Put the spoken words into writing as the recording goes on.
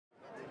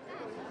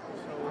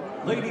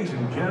Ladies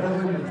and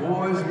gentlemen,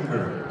 boys and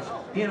girls,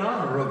 in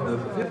honor of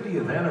the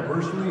 50th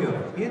anniversary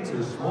of It's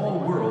a Small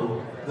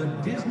World, the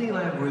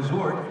Disneyland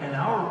Resort and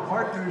our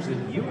partners at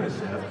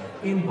UNICEF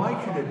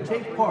invite you to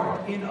take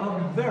part in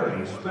a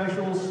very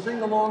special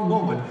sing-along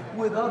moment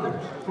with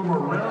others from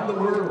around the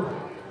world.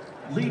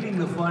 Leading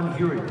the fun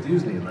here at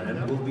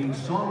Disneyland will be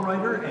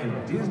songwriter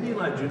and Disney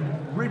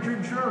legend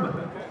Richard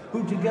Sherman,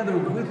 who together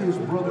with his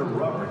brother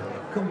Robert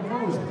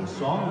composed the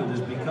song that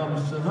has become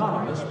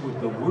synonymous with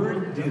the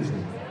word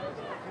Disney.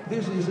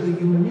 This is a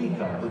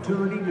unique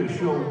opportunity to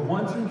show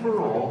once and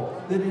for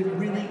all that it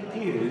really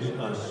is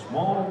a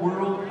small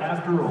world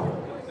after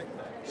all.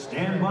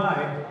 Stand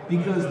by,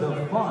 because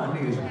the fun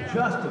is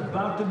just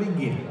about to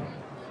begin.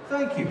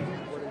 Thank you.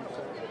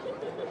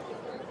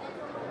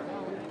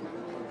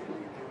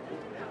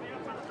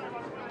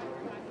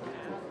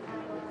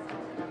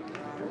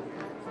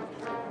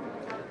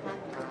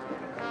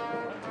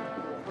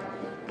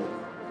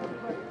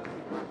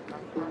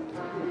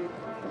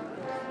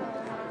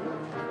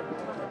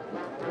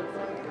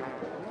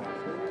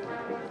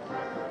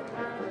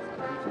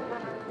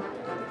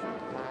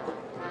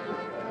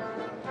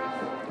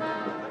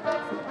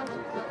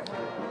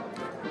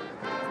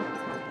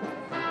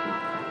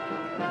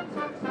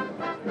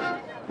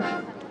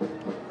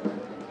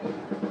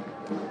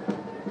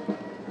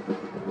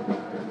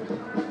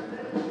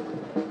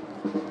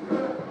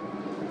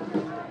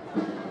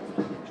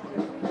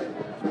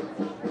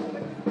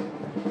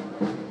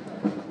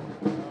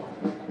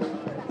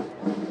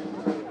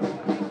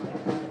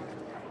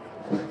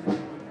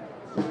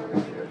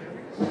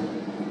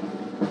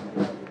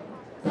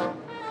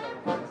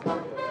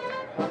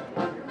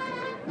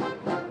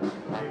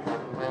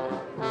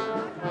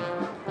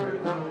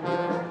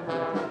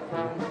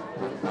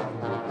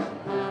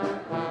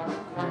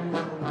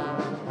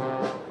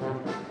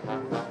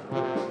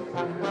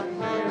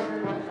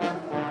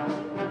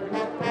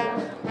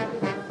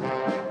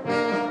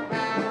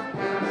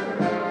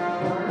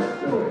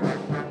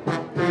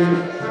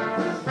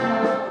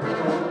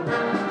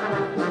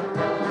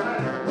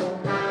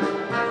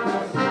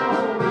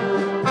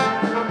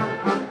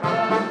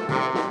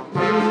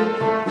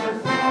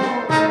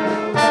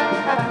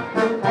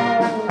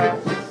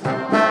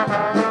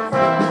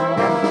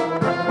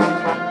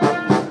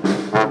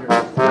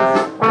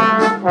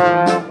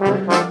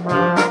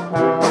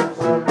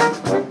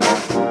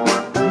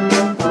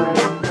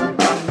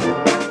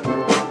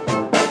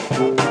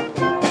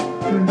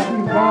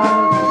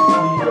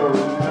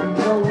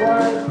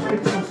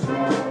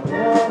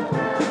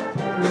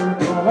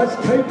 Let's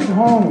take it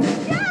home.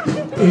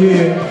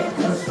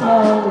 It's a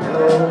small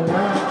world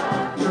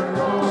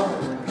after all.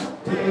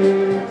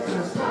 It's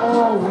a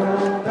small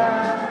world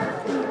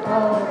after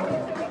all.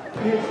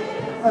 It's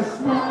a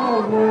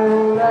small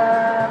world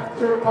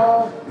after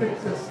all.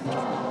 It's a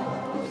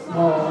small,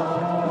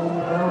 small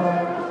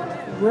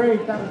world.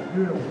 Great, that was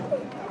beautiful.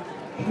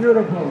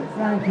 Beautiful.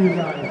 Thank you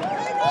guys.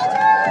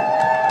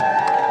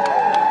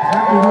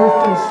 Happy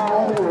birthday,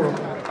 small world.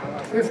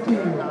 50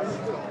 years.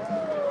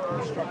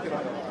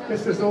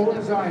 Just as old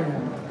as I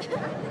am.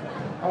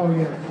 Oh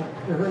yeah,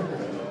 you heard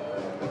that.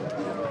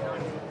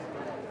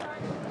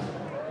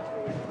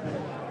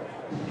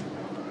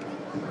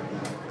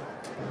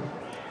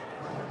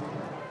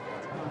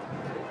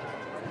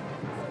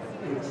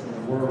 It's the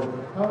world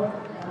of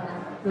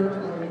after a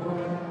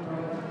world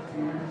of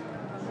years.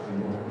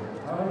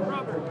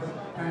 Robert.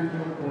 And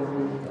the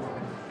world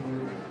of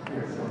years.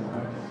 There's so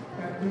much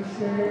that we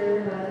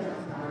share at a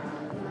time.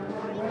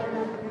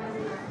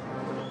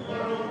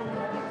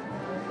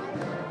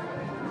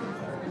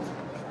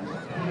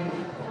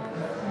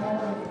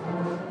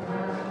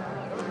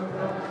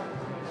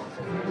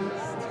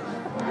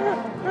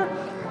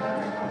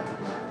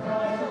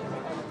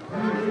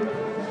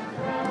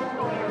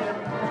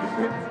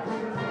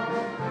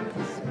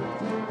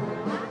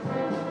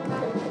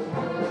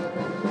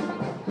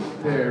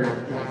 There.